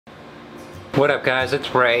What up guys,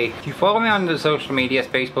 it's Ray. If you follow me on the social media,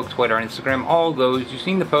 Facebook, Twitter, Instagram, all those, you've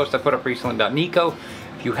seen the post I put up recently about Nikko.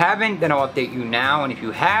 If you haven't, then I'll update you now, and if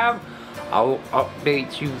you have, I'll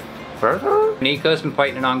update you further. Nikko's been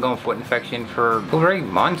fighting an ongoing foot infection for over 8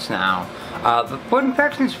 months now. The foot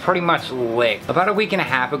infection is pretty much licked. About a week and a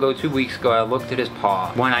half ago, 2 weeks ago, I looked at his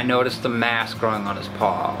paw when I noticed the mass growing on his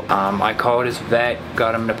paw. I called his vet,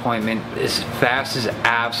 got him an appointment as fast as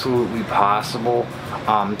absolutely possible.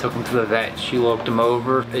 Took him to the vet, she looked him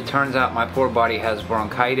over. It turns out my poor buddy has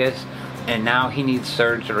bronchitis, and now he needs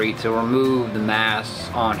surgery to remove the mass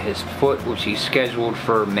on his foot, which he's scheduled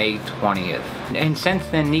for May 20th. And since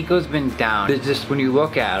then, Nikko's been down. It's just when you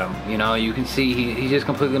look at him, you know, you can see he's just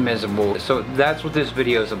completely miserable. So that's what this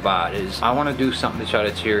video is about, is I want to do something to try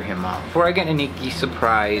to cheer him up. Before I get into Nikky's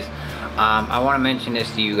surprise, I want to mention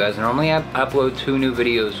this to you guys. Normally I upload 2 new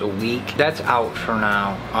videos a week. That's out for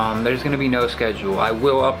now. There's going to be no schedule. I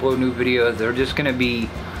will upload new videos. They're just going to be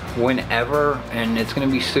whenever, and it's going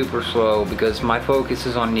to be super slow because my focus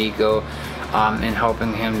is on Nikko and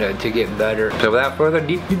helping him to get better. So without further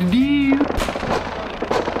ado,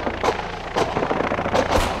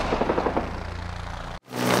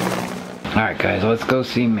 alright guys, let's go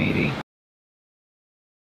see matey.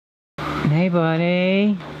 Hey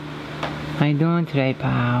buddy, how you doing today,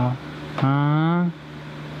 pal? Huh?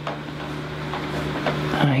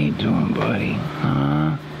 How you doing, buddy?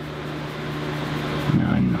 Huh?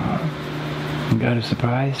 I got a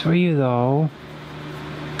surprise for you though.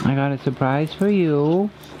 I got a surprise for you.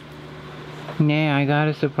 Yeah, I got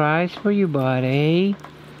a surprise for you, buddy.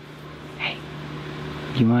 Hey,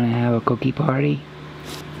 you wanna have a cookie party?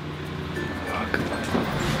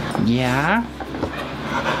 Yeah?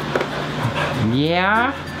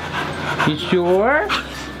 Yeah? You sure?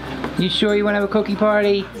 You sure you wanna have a cookie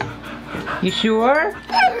party? You sure?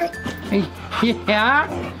 Yeah?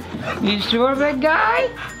 You sure, big guy?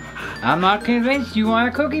 I'm not convinced you want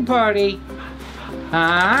a cookie party.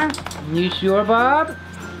 Huh? You sure, Bob?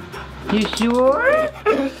 You sure?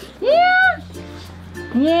 Yeah?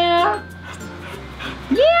 Yeah?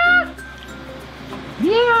 Yeah?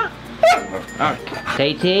 Yeah? Okay.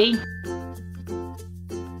 Tay-Tay?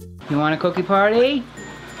 You want a cookie party?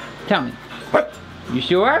 Tell me. You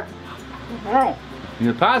sure?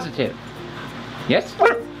 You're positive? Yes?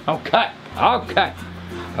 Okay. Okay.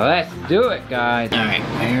 Well, let's do it, guys. Alright,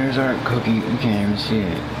 here's our cookie. You can't even see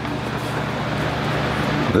it.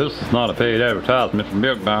 This is not a paid advertisement from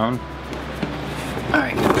Milkbone.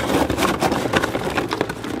 Alright.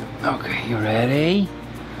 Okay, you ready?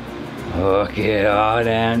 Look at all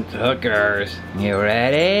them hookers. You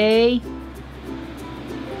ready?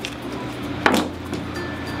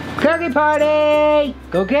 Cookie party!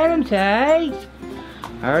 Go get them, Tate.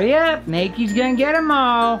 Hurry up, Nikky's gonna get them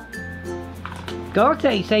all. Go,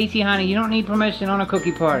 Tate. Stacey, honey, you don't need permission on a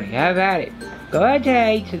cookie party. Have at it. Go ahead,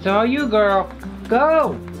 Tate. It's all you, girl.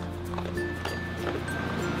 Go.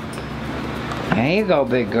 There you go,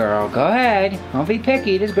 big girl. Go ahead. Don't be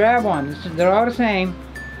picky. Just grab one. They're all the same.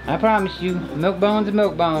 I promise you. Milkbone's a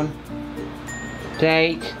milkbone.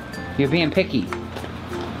 Tate, you're being picky.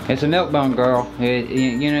 It's a milkbone, girl.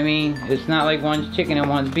 You know what I mean? It's not like one's chicken and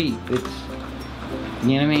one's beef. It's...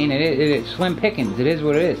 You know what I mean? It's slim pickings. It is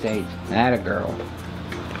what it is, Tate. Atta girl.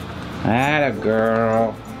 Atta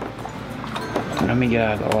girl. Let me get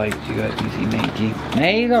out of the light so you guys can see Nikky.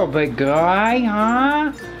 There you go, big guy,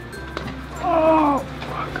 huh? Oh,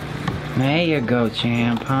 fuck. There you go,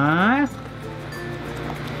 champ, huh?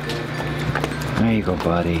 There you go,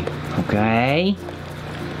 buddy. Okay?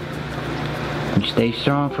 You stay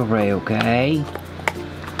strong for Ray, okay?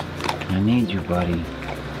 I need you, buddy.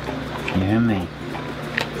 You hear me?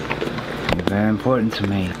 You're very important to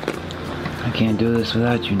me. I can't do this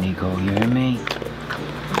without you, Nikko. You hear me?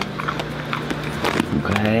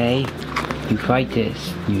 Okay? You fight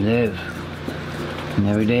this. You live. And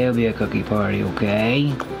every day will be a cookie party,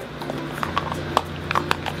 okay?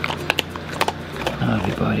 I love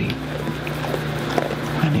you, buddy.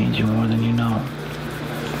 I need you more than you know.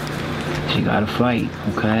 So you gotta fight,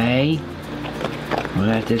 okay? We'll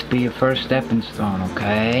let this be your first stepping stone,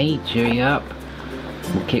 okay? Cheer you up.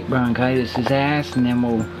 We'll kick bronchitis' ass, and then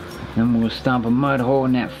we'll stomp a mud hole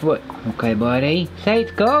in that foot. Okay, buddy? Say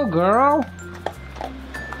it's go, girl.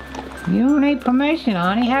 You don't need permission,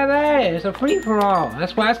 honey. Have at it. It's a free-for-all.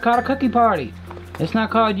 That's why it's called a cookie party. It's not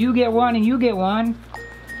called you get one and you get one.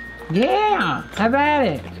 Yeah, have at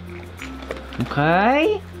it.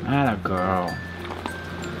 Okay? Atta girl.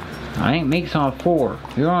 I think Meek's on 4.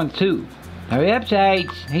 You're on 2. Hurry up,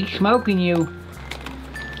 Tate. He's smoking you.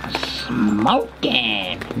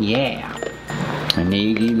 Smoking. Yeah. And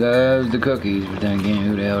Nikky loves the cookies, but then again,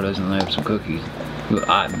 who the hell doesn't love some cookies?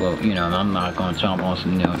 Well, you know, I'm not gonna chomp on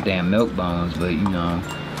some, you know, damn milk bones, but you know,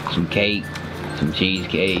 some cake, some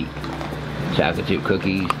cheesecake, chocolate chip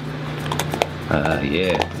cookies.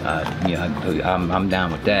 Yeah, I'm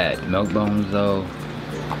down with that. Milk bones though,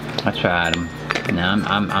 I tried them. Now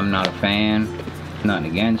I'm not a fan.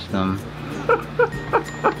 Nothing against them.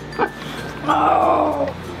 Oh,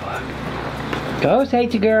 fuck. Go,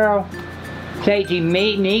 Sadie girl. Sadie,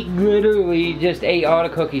 Nick literally just ate all the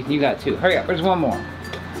cookies and you got 2. Hurry up, there's one more.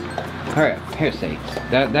 Hurry up, here, Sadie.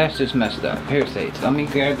 That's just messed up. Here, Sadie, let me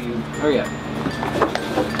grab you. Hurry up.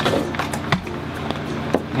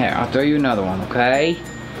 Here, I'll throw you another one, okay?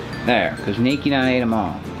 There, because Nikky done ate them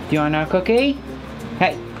all. Do you want another cookie?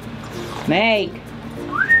 Hey, Meg.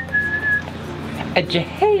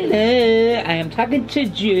 Hello, I am talking to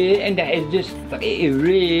you, and that is just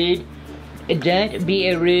rude. Don't be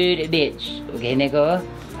a rude bitch, okay, Nikko?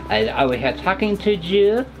 I was here talking to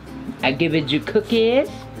you. I give you cookies,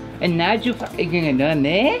 and now you fucking done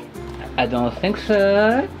it? I don't think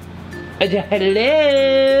so.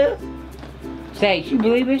 Hello. Say, you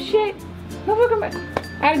believe this shit?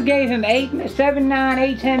 I just gave him 8, 7, 9,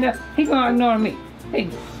 8, 10. He gonna ignore me. Hey,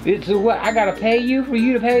 so what? I gotta pay you for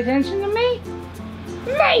you to pay attention to me?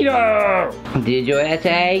 Later! Did you enjoy that,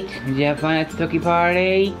 Tate? Did you have fun at the cookie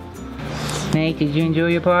party? Snake, did you enjoy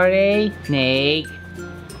your party? Snake?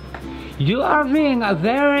 You are being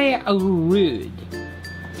very rude.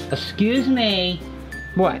 Excuse me.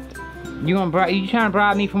 What? You trying to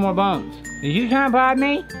bribe me for more bones? Is you trying to bribe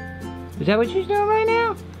me? Is that what you're doing right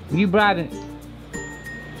now? You bribing?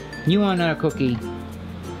 You want another cookie?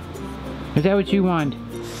 Is that what you want?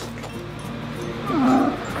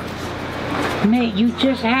 Mate, you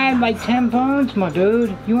just had like 10 bones, my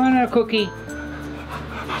dude. You want another cookie?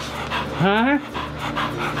 Huh?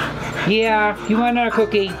 Yeah, you want another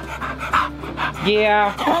cookie?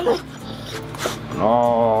 Yeah.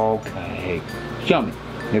 Okay. Show me.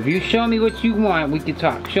 If you show me what you want, we can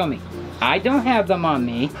talk. Show me. I don't have them on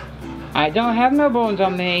me. I don't have no bones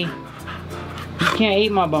on me. You can't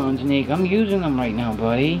eat my bones, Nick. I'm using them right now,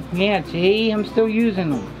 buddy. Yeah, see? I'm still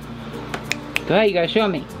using them. Go ahead, you gotta show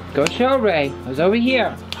me. Go show Ray. I was over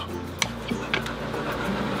here.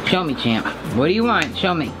 Show me, champ. What do you want?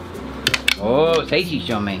 Show me. Oh, Stacey,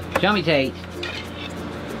 show me. Show me, Tate.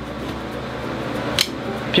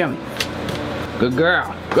 Show me. Good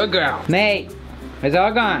girl. Good girl. Mate, it's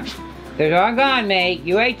all gone. It's all gone, mate.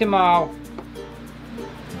 You ate them all.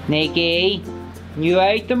 Nikky, you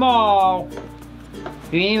ate them all.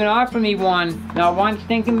 You didn't even offer me one. Not one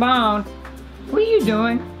stinking bone. What are you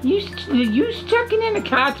doing? You stucking in the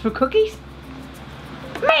carts for cookies?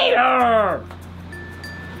 Mater!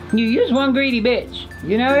 You just one greedy bitch.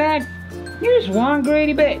 You know that? You're just one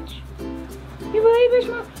greedy bitch. You believe this,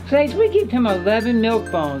 Mom? Says we give him 11 milk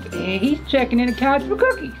bones, and he's checking in the couch for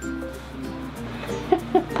cookies.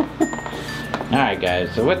 Alright,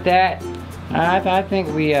 guys, so with that, I think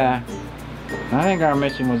our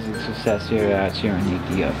mission was a success here, cheering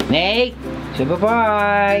Nikky up. Nick, say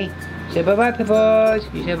bye-bye. Say bye-bye, peoples.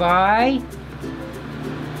 You say bye?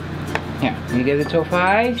 Here, you give it toe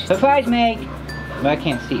fives? Toe fives, Meg. But I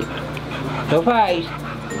can't see it. Toe fives.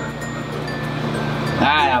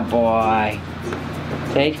 Ah, boy.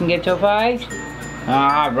 Say you can get toe fives?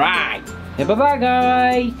 Alright. Say bye-bye,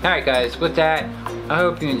 guys. Alright, guys, with that, I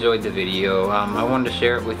hope you enjoyed the video. I wanted to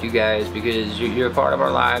share it with you guys because you're a part of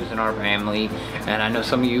our lives and our family, and I know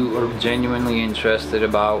some of you are genuinely interested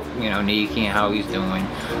about, you know, Nikky and how he's doing.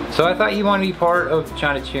 So I thought you wanted to be part of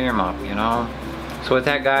trying to cheer him up, you know. So with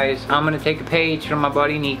that, guys, I'm gonna take a page from my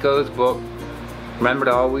buddy Nikko's book. Remember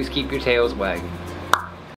to always keep your tails wagging.